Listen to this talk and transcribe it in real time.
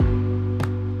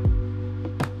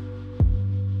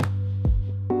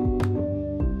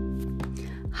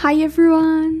Hi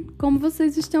everyone! Como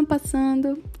vocês estão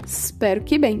passando? Espero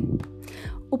que bem.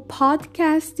 O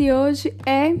podcast de hoje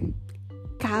é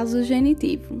CASO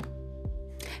GENITIVO.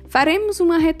 Faremos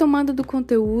uma retomada do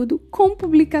conteúdo com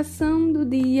publicação do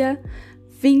dia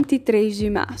 23 de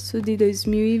março de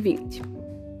 2020.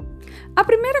 A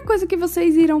primeira coisa que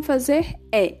vocês irão fazer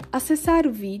é acessar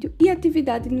o vídeo e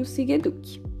atividade no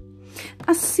SIGEDUC.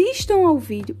 Assistam ao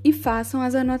vídeo e façam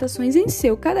as anotações em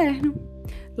seu caderno.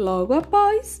 Logo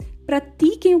após,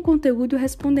 pratiquem o conteúdo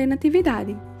respondendo a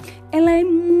atividade. Ela é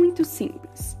muito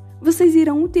simples. Vocês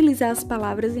irão utilizar as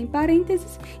palavras em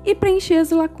parênteses e preencher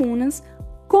as lacunas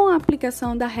com a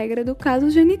aplicação da regra do caso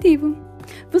genitivo.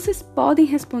 Vocês podem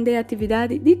responder a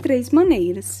atividade de 3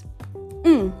 maneiras.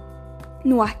 1.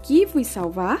 No arquivo e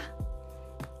salvar.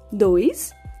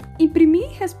 2.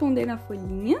 Imprimir e responder na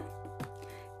folhinha.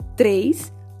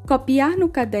 3. Copiar no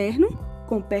caderno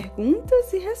com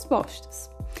perguntas e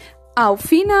respostas. Ao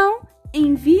final,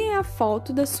 enviem a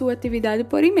foto da sua atividade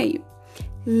por e-mail.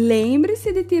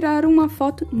 Lembre-se de tirar uma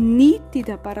foto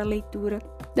nítida para a leitura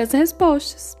das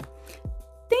respostas.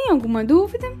 Tem alguma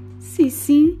dúvida? Se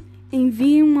sim,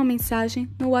 envie uma mensagem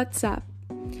no WhatsApp.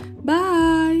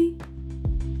 Bye!